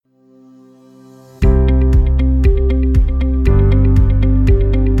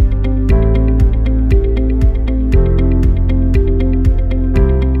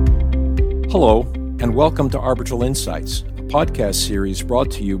Hello, and welcome to Arbitral Insights, a podcast series brought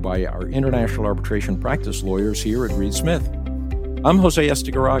to you by our international arbitration practice lawyers here at Reed Smith. I'm Jose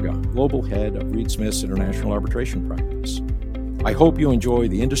Estegaraga, Global Head of Reed Smith's International Arbitration Practice. I hope you enjoy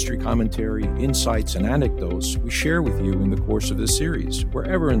the industry commentary, insights, and anecdotes we share with you in the course of this series,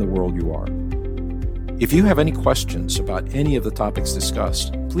 wherever in the world you are. If you have any questions about any of the topics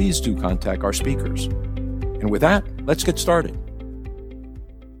discussed, please do contact our speakers. And with that, let's get started.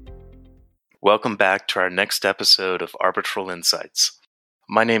 Welcome back to our next episode of Arbitral Insights.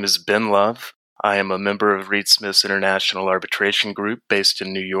 My name is Ben Love. I am a member of Reed Smith's International Arbitration Group based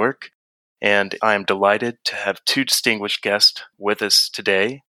in New York, and I am delighted to have two distinguished guests with us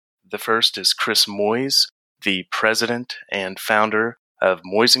today. The first is Chris Moyes, the president and founder of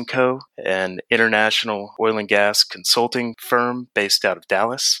Moyes & Co., an international oil and gas consulting firm based out of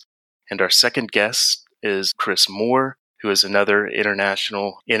Dallas. And our second guest is Chris Moore, who is another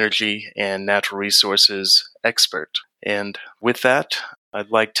international energy and natural resources expert. And with that, I'd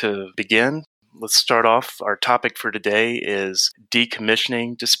like to begin. Let's start off. Our topic for today is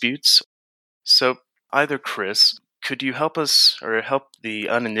decommissioning disputes. So either Chris, could you help us or help the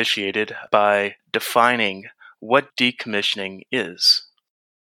uninitiated by defining what decommissioning is?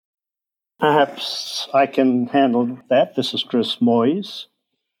 Perhaps I can handle that. This is Chris Moyes.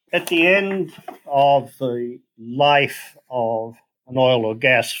 At the end of the life of an oil or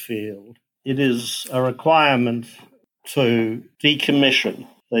gas field, it is a requirement to decommission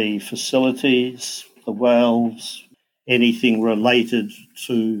the facilities, the wells, anything related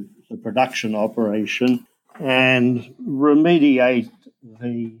to the production operation, and remediate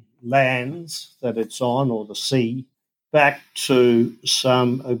the lands that it's on or the sea back to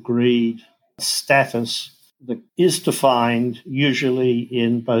some agreed status that is defined usually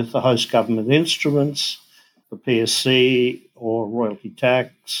in both the host government instruments, the PSC or royalty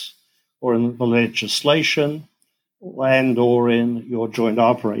tax, or in the legislation, and or in your joint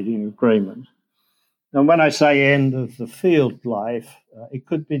operating agreement. And when I say end of the field life, it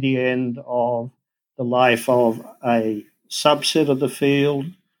could be the end of the life of a subset of the field.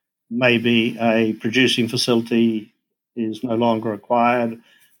 Maybe a producing facility is no longer required,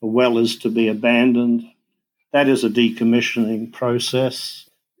 a well is to be abandoned. That is a decommissioning process.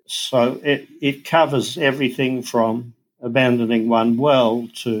 So it covers everything from abandoning one well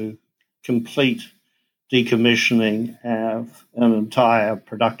to complete decommissioning of an entire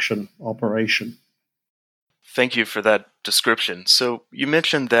production operation. Thank you for that description. So you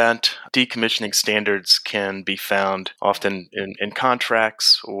mentioned that decommissioning standards can be found often in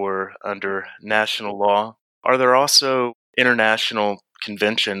contracts or under national law. Are there also international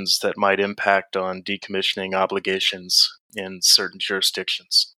conventions that might impact on decommissioning obligations in certain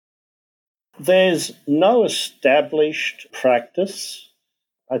jurisdictions? There's no established practice.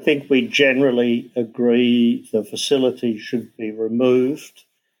 I think we generally agree the facility should be removed,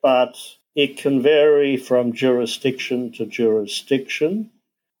 but it can vary from jurisdiction to jurisdiction.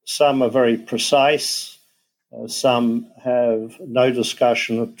 Some are very precise. Some have no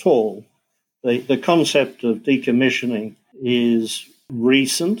discussion at all. The concept of decommissioning is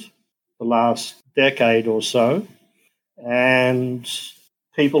recent, the last decade or so, and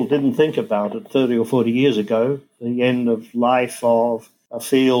people didn't think about it 30 or 40 years ago. The end of life of a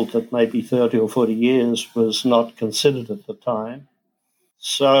field that maybe 30 or 40 years was not considered at the time.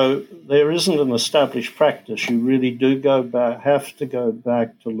 So there isn't an established practice. You really do have to go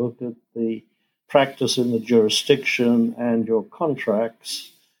back to look at the practice in the jurisdiction and your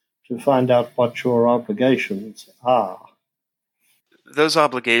contracts to find out what your obligations are. Those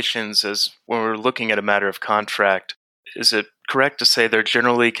obligations, as when we're looking at a matter of contract, is it correct to say they're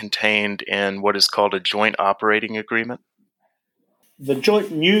generally contained in what is called a joint operating agreement? The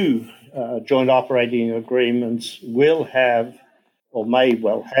new joint operating agreements will have, or may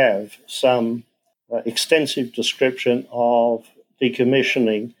well have, some extensive description of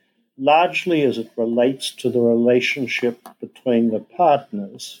decommissioning, largely as it relates to the relationship between the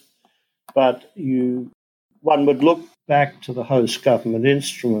partners. But one would look back to the host government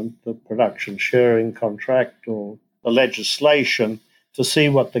instrument, the production sharing contract or the legislation, to see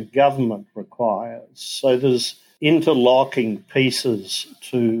what the government requires. So there's interlocking pieces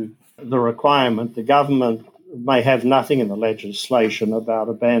to the requirement. The government may have nothing in the legislation about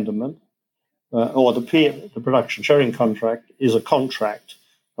abandonment, or the production sharing contract is a contract,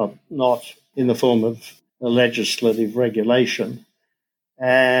 not in the form of a legislative regulation.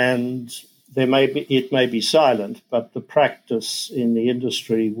 And it may be silent, but the practice in the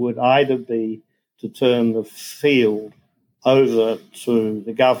industry would either be to turn the field over to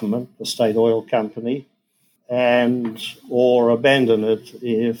the government, the state oil company, and or abandon it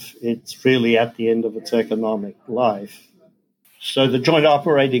if it's really at the end of its economic life. So the joint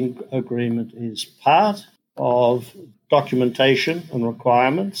operating agreement is part of documentation and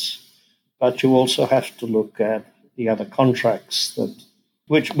requirements, but you also have to look at the other contracts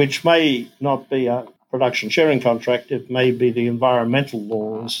which may not be a production sharing contract, it may be the environmental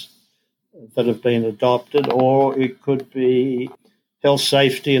laws that have been adopted, or it could be health,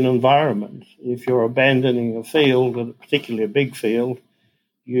 safety, and environment. If you're abandoning a field, particularly a big field,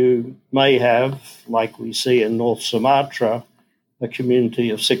 you may have, like we see in North Sumatra, a community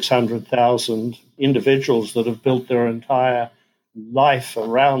of 600,000 individuals that have built their entire life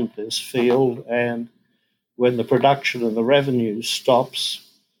around this field, and when the production and the revenue stops,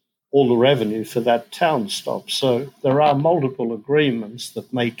 all the revenue for that town stops. So there are multiple agreements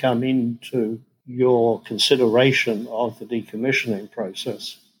that may come into your consideration of the decommissioning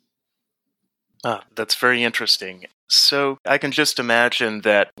process. That's very interesting. So I can just imagine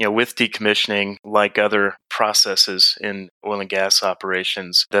that, with decommissioning, like other processes in oil and gas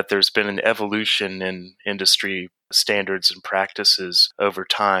operations, that there's been an evolution in industry standards and practices over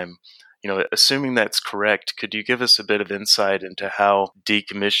time. Assuming that's correct, could you give us a bit of insight into how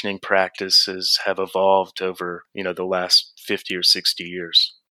decommissioning practices have evolved over, the last 50 or 60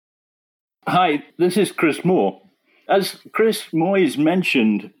 years? Hi, this is Chris Moore. As Chris Moyes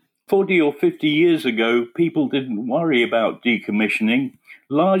mentioned, 40 or 50 years ago, people didn't worry about decommissioning,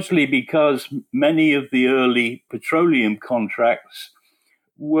 largely because many of the early petroleum contracts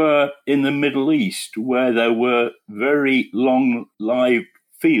were in the Middle East, where there were very long-lived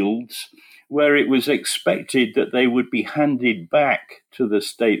fields where it was expected that they would be handed back to the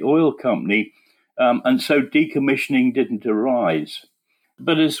state oil company, and so decommissioning didn't arise.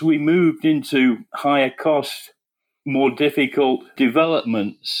 But as we moved into higher cost, more difficult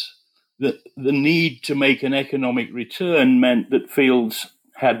developments, the need to make an economic return meant that fields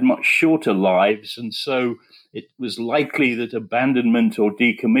had much shorter lives, and so it was likely that abandonment or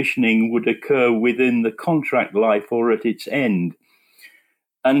decommissioning would occur within the contract life or at its end.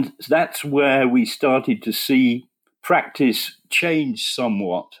 And that's where we started to see practice change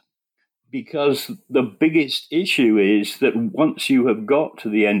somewhat, because the biggest issue is that once you have got to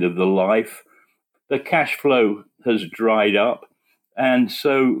the end of the life, the cash flow has dried up. And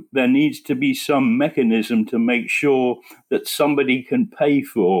so there needs to be some mechanism to make sure that somebody can pay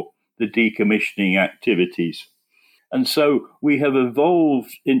for the decommissioning activities. And so we have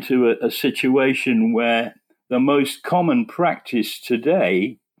evolved into a situation where the most common practice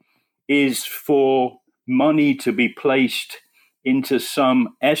today is for money to be placed into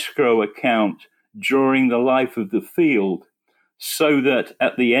some escrow account during the life of the field, so that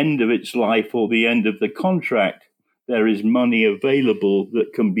at the end of its life or the end of the contract, there is money available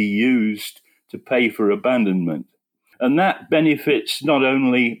that can be used to pay for abandonment. And that benefits not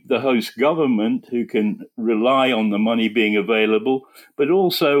only the host government, who can rely on the money being available, but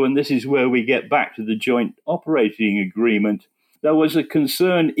also, and this is where we get back to the joint operating agreement, there was a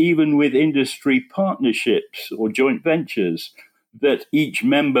concern even with industry partnerships or joint ventures that each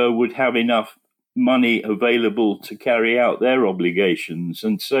member would have enough money available to carry out their obligations.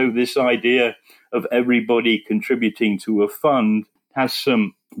 And so this idea of everybody contributing to a fund has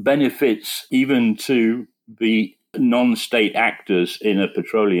some benefits even to the non-state actors in a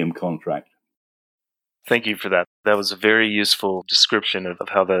petroleum contract. Thank you for that. That was a very useful description of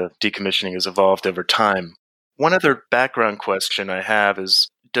how the decommissioning has evolved over time. One other background question I have is,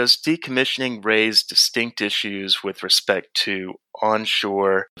 does decommissioning raise distinct issues with respect to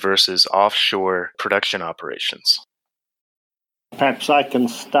onshore versus offshore production operations? Perhaps I can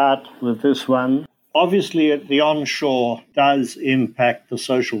start with this one. Obviously, the onshore does impact the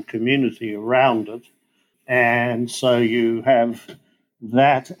social community around it, and so you have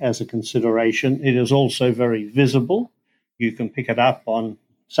that as a consideration. It is also very visible. You can pick it up on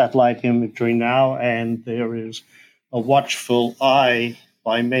satellite imagery now, and there is a watchful eye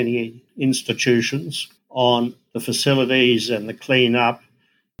by many institutions on the facilities and the cleanup.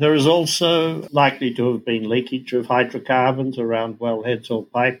 There is also likely to have been leakage of hydrocarbons around wellheads or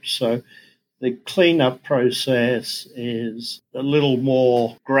pipes, so the cleanup process is a little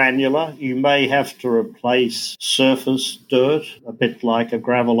more granular. You may have to replace surface dirt, a bit like a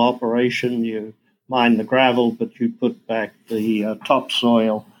gravel operation. You mine the gravel, but you put back the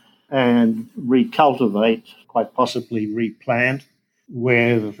topsoil and recultivate, quite possibly replant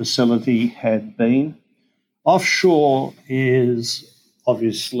where the facility had been. Offshore is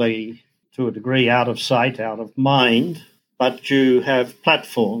obviously, to a degree, out of sight, out of mind, but you have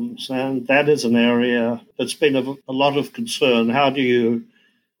platforms, and that is an area that's been of a lot of concern. How do you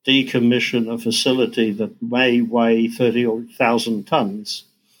decommission a facility that may weigh 30,000 tons.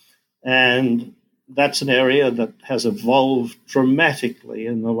 And that's an area that has evolved dramatically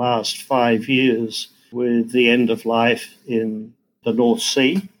in the last 5 years with the end of life in the North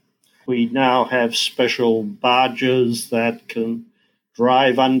Sea. We now have special barges that can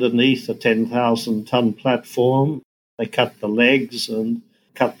drive underneath a 10,000-ton platform. They cut the legs and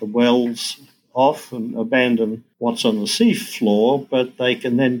cut the wells off and abandon what's on the sea floor, but they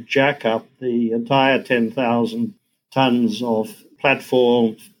can then jack up the entire 10,000 tons of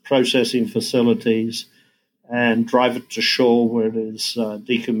platform processing facilities and drive it to shore where it is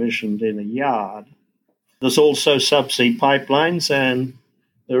decommissioned in a yard. There's also subsea pipelines, and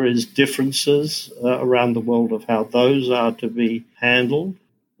there is differences around the world of how those are to be handled.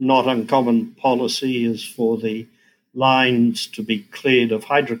 Not uncommon policy is for the lines to be cleared of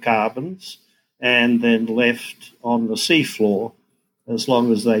hydrocarbons and then left on the seafloor as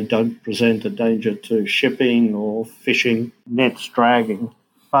long as they don't present a danger to shipping or fishing nets dragging.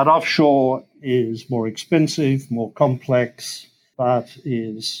 But offshore is more expensive, more complex, but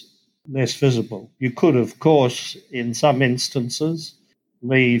is less visible. You could, of course, in some instances,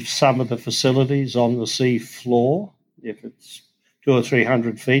 leave some of the facilities on the sea floor. If it's 200 or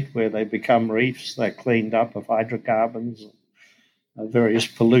 300 feet where they become reefs, they're cleaned up of hydrocarbons and various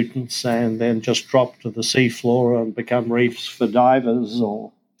pollutants and then just drop to the sea floor and become reefs for divers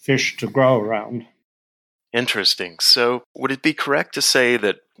or fish to grow around. Interesting. So would it be correct to say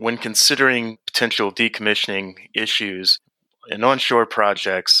that when considering potential decommissioning issues in onshore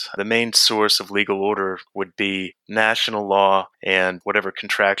projects, the main source of legal order would be national law and whatever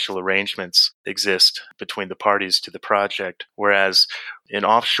contractual arrangements exist between the parties to the project, whereas in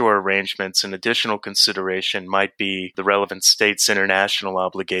offshore arrangements, an additional consideration might be the relevant state's international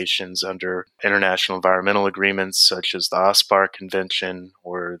obligations under international environmental agreements such as the OSPAR Convention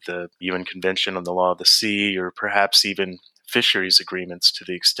or the UN Convention on the Law of the Sea, or perhaps even fisheries agreements to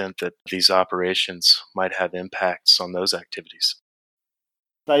the extent that these operations might have impacts on those activities.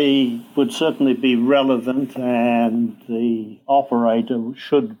 They would certainly be relevant, and the operator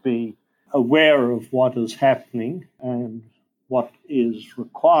should be aware of what is happening and what is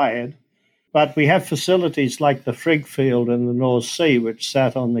required. But we have facilities like the Frigg field in the North Sea, which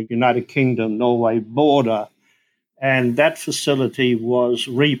sat on the United Kingdom-Norway border, and that facility was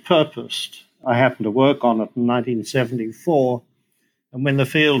repurposed. I happened to work on it in 1974, and when the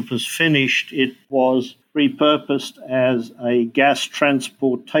field was finished, it was repurposed as a gas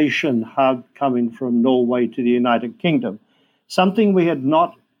transportation hub coming from Norway to the United Kingdom, something we had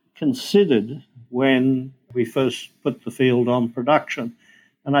not considered when we first put the field on production.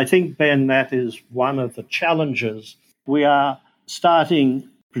 And I think, Ben, that is one of the challenges. We are starting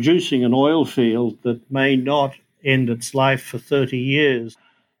producing an oil field that may not end its life for 30 years.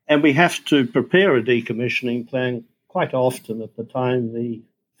 And we have to prepare a decommissioning plan quite often at the time the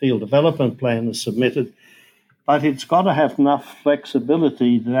field development plan is submitted. But it's got to have enough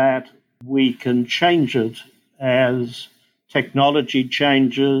flexibility that we can change it as technology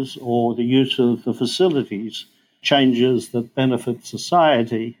changes or the use of the facilities changes that benefit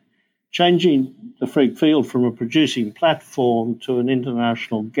society. Changing the Frigg field from a producing platform to an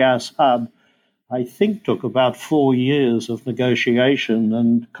international gas hub, I think, took about 4 years of negotiation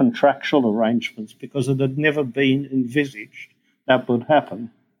and contractual arrangements because it had never been envisaged that would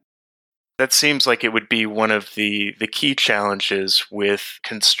happen. That seems like it would be one of the key challenges with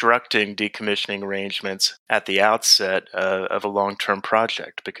constructing decommissioning arrangements at the outset of a long-term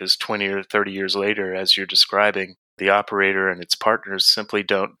project, because 20 or 30 years later, as you're describing, the operator and its partners simply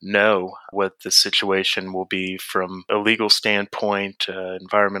don't know what the situation will be from a legal standpoint,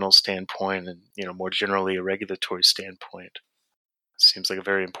 environmental standpoint, and more generally a regulatory standpoint. Seems like a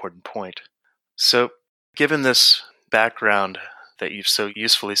very important point. So, given this background that you've so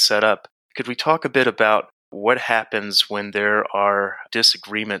usefully set up, could we talk a bit about what happens when there are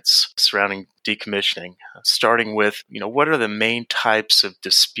disagreements surrounding decommissioning, starting with, what are the main types of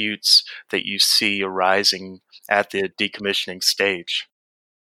disputes that you see arising at the decommissioning stage?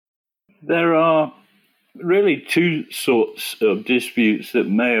 There are really two sorts of disputes that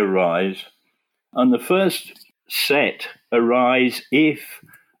may arise. And the first set arise if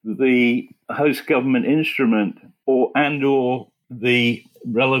the host government instrument or the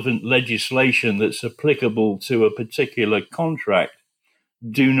relevant legislation that's applicable to a particular contract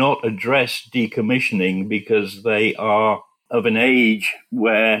do not address decommissioning because they are of an age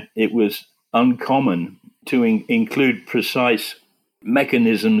where it was uncommon to include precise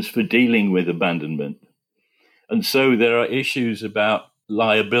mechanisms for dealing with abandonment. And so there are issues about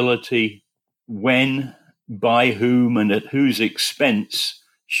liability, when, by whom, and at whose expense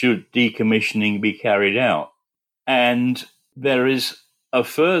should decommissioning be carried out. And there is a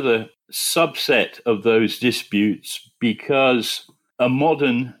further subset of those disputes because a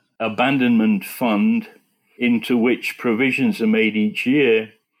modern abandonment fund into which provisions are made each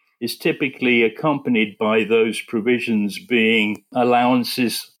year is typically accompanied by those provisions being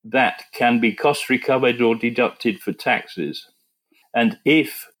allowances that can be cost recovered or deducted for taxes. And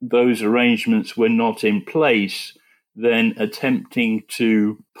if those arrangements were not in place, then attempting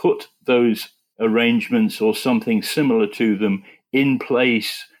to put those arrangements or something similar to them in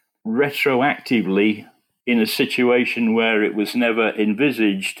place retroactively in a situation where it was never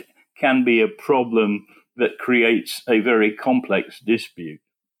envisaged can be a problem that creates a very complex dispute.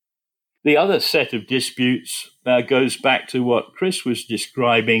 The other set of disputes goes back to what Chris was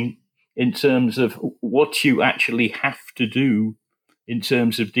describing in terms of what you actually have to do in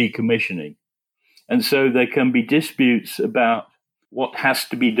terms of decommissioning. And so there can be disputes about what has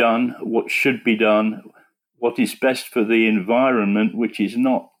to be done, what should be done, what is best for the environment, which is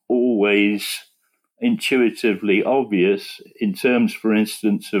not always intuitively obvious in terms, for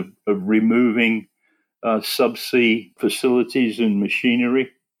instance, of removing subsea facilities and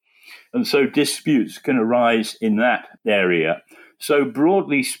machinery. And so disputes can arise in that area. So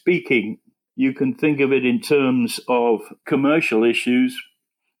broadly speaking, you can think of it in terms of commercial issues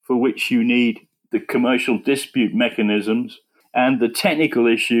for which you need the commercial dispute mechanisms, and the technical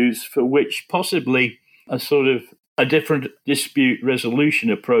issues for which possibly a different dispute resolution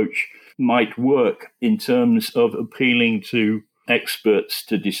approach might work in terms of appealing to experts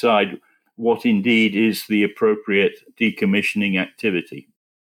to decide what indeed is the appropriate decommissioning activity.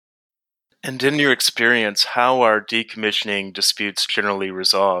 And in your experience, how are decommissioning disputes generally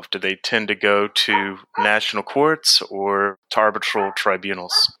resolved? Do they tend to go to national courts or to arbitral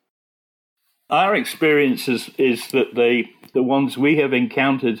tribunals? Our experience is that the ones we have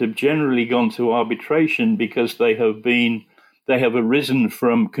encountered have generally gone to arbitration because they have arisen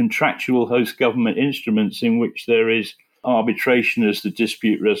from contractual host government instruments in which there is arbitration as the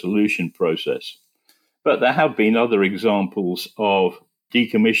dispute resolution process. But there have been other examples of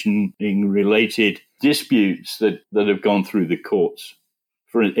decommissioning-related disputes that have gone through the courts,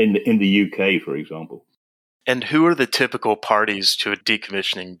 in the UK, for example. And who are the typical parties to a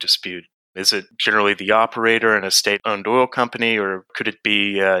decommissioning dispute? Is it generally the operator and a state-owned oil company, or could it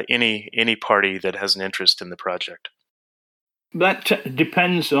be any party that has an interest in the project? That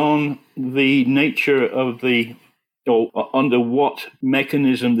depends on the nature of or under what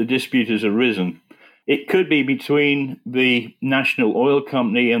mechanism the dispute has arisen. It could be between the national oil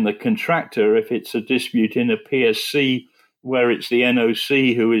company and the contractor if it's a dispute in a PSC where it's the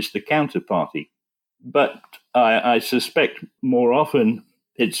NOC who is the counterparty. But I suspect more often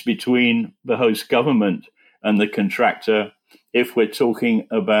it's between the host government and the contractor if we're talking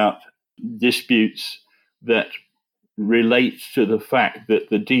about disputes that relate to the fact that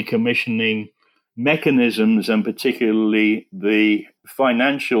the decommissioning mechanisms and particularly the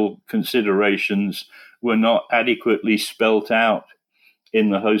financial considerations were not adequately spelt out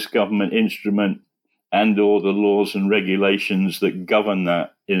in the host government instrument and or the laws and regulations that govern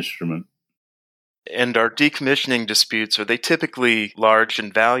that instrument. And are decommissioning disputes, are they typically large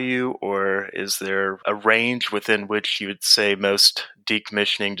in value, or is there a range within which you would say most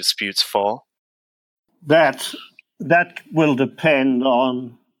decommissioning disputes fall? That will depend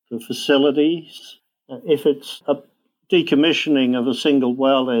on the facilities. If it's a decommissioning of a single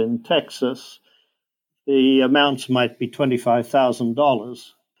well in Texas, the amounts might be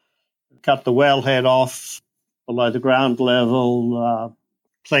 $25,000. Cut the wellhead off below the ground level,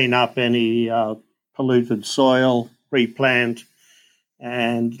 clean up any polluted soil, replant,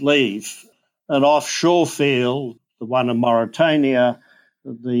 and leave. An offshore field, the one in Mauritania,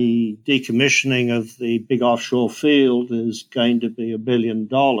 the decommissioning of the big offshore field is going to be $1 billion.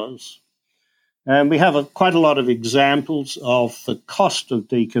 And we have quite a lot of examples of the cost of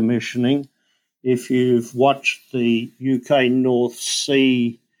decommissioning. If you've watched the UK North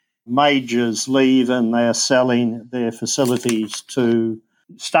Sea majors leave and they're selling their facilities to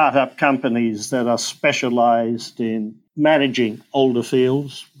startup companies that are specialized in managing older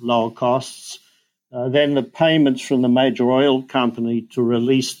fields, lower costs, then the payments from the major oil company to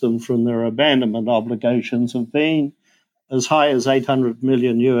release them from their abandonment obligations have been as high as $800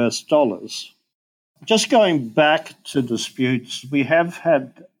 million US. Just going back to disputes, we have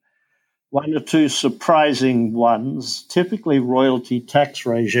had one or two surprising ones. Typically, royalty tax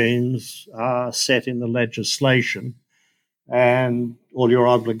regimes are set in the legislation and all your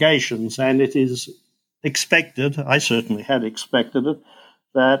obligations, and it is expected, I certainly had expected it,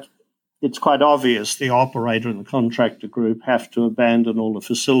 that it's quite obvious the operator and the contractor group have to abandon all the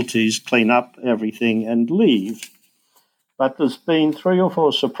facilities, clean up everything, and leave. But there's been 3 or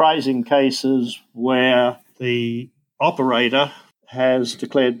 4 surprising cases where the operator has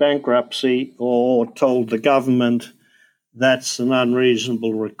declared bankruptcy or told the government that's an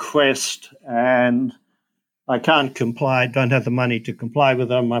unreasonable request and I can't comply, don't have the money to comply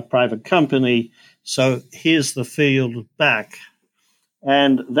with it, I'm my private company, so here's the field back.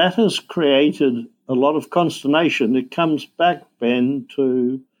 And that has created a lot of consternation. It comes back, Ben,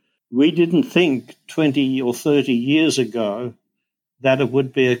 to we didn't think 20 or 30 years ago that it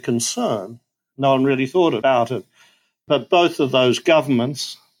would be a concern. No one really thought about it. But both of those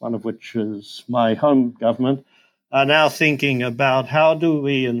governments, one of which is my home government, are now thinking about how do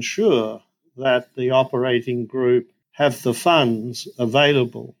we ensure that the operating group have the funds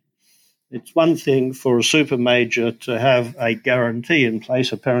available. It's one thing for a super major to have a guarantee in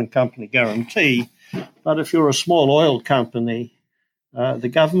place, a parent company guarantee, but if you're a small oil company, the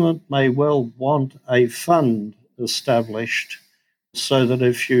government may well want a fund established so that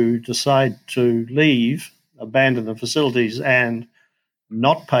if you decide to leave, abandon the facilities and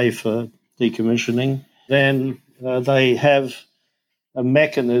not pay for decommissioning, then they have a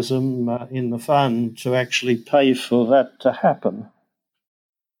mechanism in the fund to actually pay for that to happen.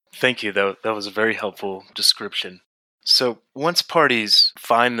 Thank you. That was a very helpful description. So once parties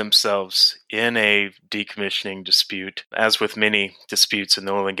find themselves in a decommissioning dispute, as with many disputes in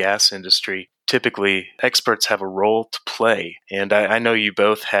the oil and gas industry, typically experts have a role to play. And I know you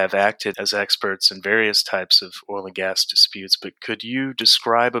both have acted as experts in various types of oil and gas disputes, but could you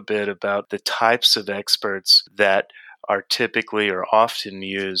describe a bit about the types of experts that are typically or often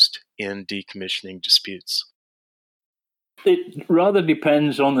used in decommissioning disputes? It rather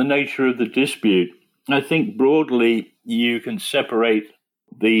depends on the nature of the dispute. I think broadly you can separate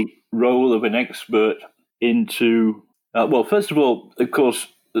the role of an expert into, first of all, of course,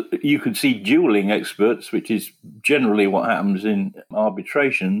 you could see dueling experts, which is generally what happens in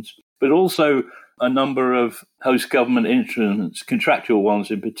arbitrations, but also a number of host government instruments, contractual ones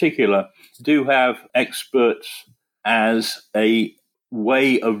in particular, do have experts as a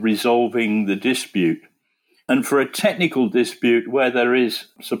way of resolving the dispute. And for a technical dispute where there is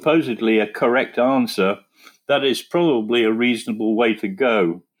supposedly a correct answer, that is probably a reasonable way to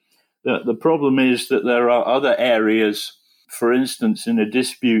go. The problem is that there are other areas, for instance, in a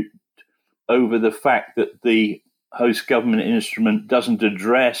dispute over the fact that the host government instrument doesn't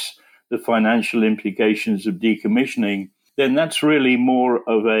address the financial implications of decommissioning, then that's really more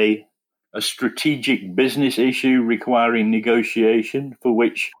of a strategic business issue requiring negotiation, for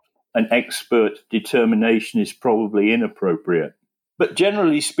which an expert determination is probably inappropriate. But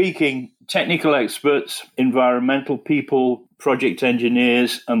generally speaking, technical experts, environmental people, project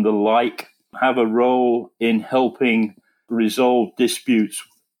engineers, and the like have a role in helping resolve disputes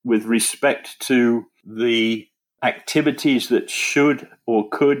with respect to the activities that should or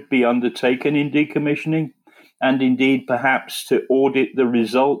could be undertaken in decommissioning, and indeed perhaps to audit the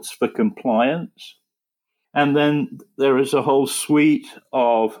results for compliance. And then there is a whole suite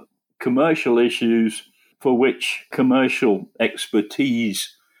of commercial issues for which commercial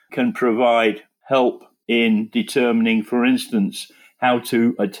expertise can provide help in determining, for instance, how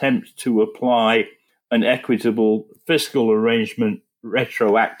to attempt to apply an equitable fiscal arrangement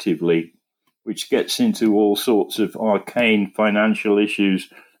retroactively, which gets into all sorts of arcane financial issues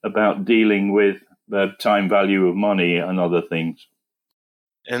about dealing with the time value of money and other things.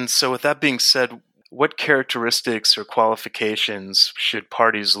 And so with that being said, what characteristics or qualifications should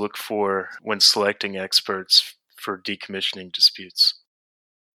parties look for when selecting experts for decommissioning disputes?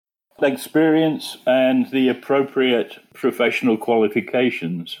 Experience and the appropriate professional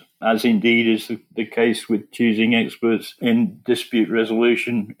qualifications, as indeed is the case with choosing experts in dispute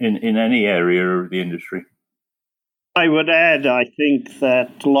resolution in any area of the industry. I would add, I think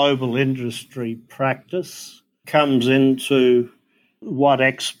that global industry practice comes into what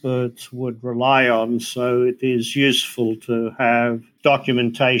experts would rely on. So it is useful to have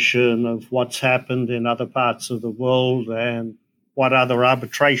documentation of what's happened in other parts of the world and what other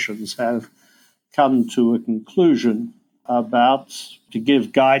arbitrations have come to a conclusion about, to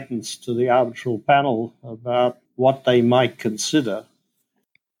give guidance to the arbitral panel about what they might consider.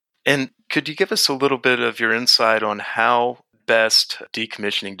 And could you give us a little bit of your insight on how best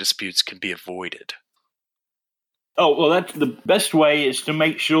decommissioning disputes can be avoided? Oh, well, that's the best way is to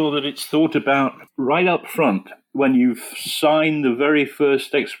make sure that it's thought about right up front when you've signed the very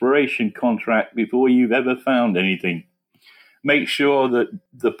first exploration contract before you've ever found anything. Make sure that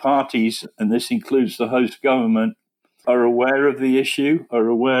the parties, and this includes the host government, are aware of the issue, are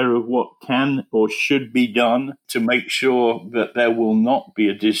aware of what can or should be done to make sure that there will not be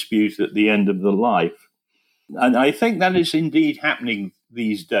a dispute at the end of the life. And I think that is indeed happening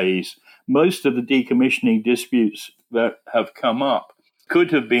these days. Most of the decommissioning disputes that have come up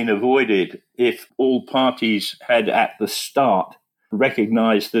could have been avoided if all parties had at the start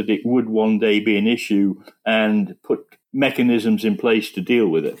recognized that it would one day be an issue and put mechanisms in place to deal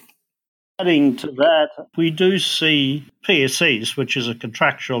with it. Adding to that, we do see PSCs, which is a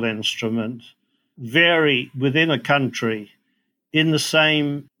contractual instrument, vary within a country in the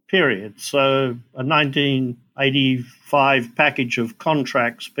same period. So a 1985 package of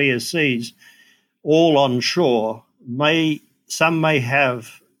contracts, PSCs, all onshore, some may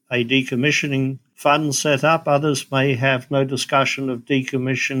have a decommissioning fund set up, others may have no discussion of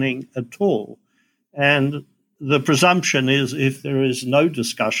decommissioning at all. And the presumption is, if there is no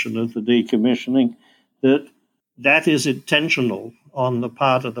discussion of the decommissioning, that is intentional on the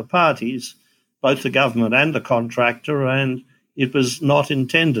part of the parties, both the government and the contractor, and it was not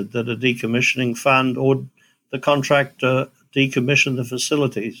intended that a decommissioning fund or the contractor decommission the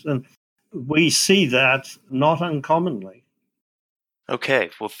facilities. And we see that not uncommonly. Okay,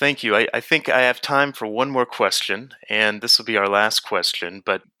 well, thank you. I think I have time for one more question, and this will be our last question.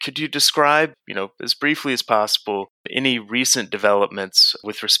 But could you describe, as briefly as possible, any recent developments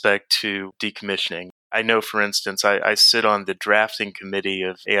with respect to decommissioning? I know, for instance, I sit on the drafting committee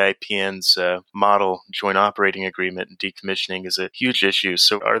of AIPN's model joint operating agreement, and decommissioning is a huge issue.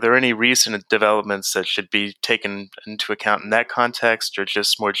 So are there any recent developments that should be taken into account in that context, or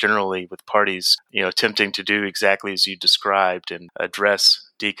just more generally with parties, attempting to do exactly as you described and address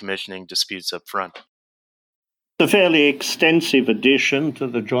decommissioning disputes up front? It's a fairly extensive addition to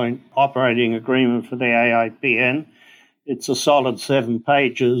the joint operating agreement for the AIPN. It's a solid 7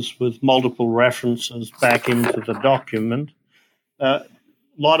 pages with multiple references back into the document. A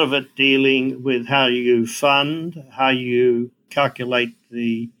lot of it dealing with how you fund, how you calculate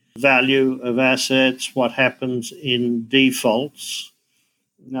the value of assets, what happens in defaults.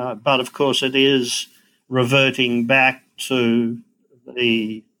 But of course, it is reverting back to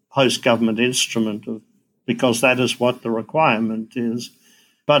the post-government instrument because that is what the requirement is.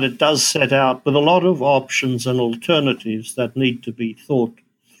 But it does set out with a lot of options and alternatives that need to be thought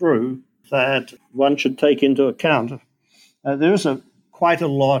through that one should take into account. There is quite a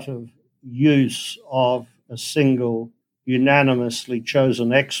lot of use of a single unanimously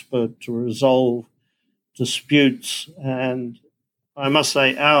chosen expert to resolve disputes. And I must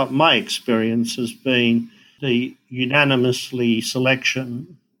say my experience has been the unanimously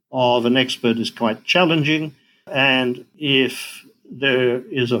selection of an expert is quite challenging. And if there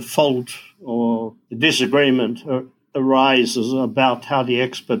is a fault or a disagreement arises about how the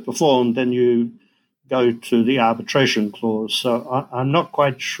expert performed, then you go to the arbitration clause. So I'm not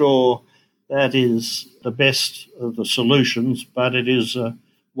quite sure that is the best of the solutions, but it is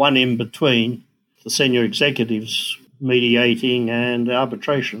one in between the senior executives mediating and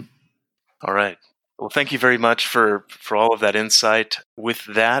arbitration. All right. Well, thank you very much for all of that insight. With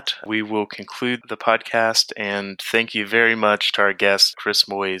that, we will conclude the podcast, and thank you very much to our guests, Chris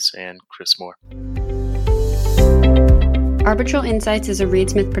Moyes and Chris Moore. Arbitral Insights is a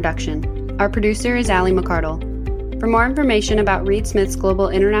Reed Smith production. Our producer is Ali McCardle. For more information about Reed Smith's global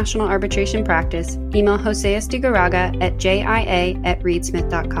international arbitration practice, email Jose Estigaraga at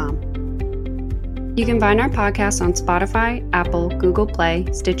jia@reedsmith.com. You can find our podcast on Spotify, Apple, Google Play,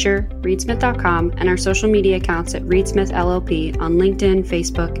 Stitcher, reedsmith.com, and our social media accounts at Reed Smith LLP on LinkedIn,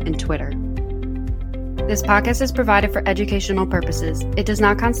 Facebook, and Twitter. This podcast is provided for educational purposes. It does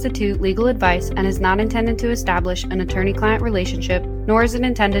not constitute legal advice and is not intended to establish an attorney-client relationship, nor is it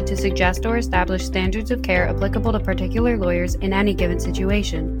intended to suggest or establish standards of care applicable to particular lawyers in any given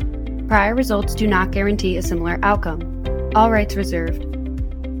situation. Prior results do not guarantee a similar outcome. All rights reserved.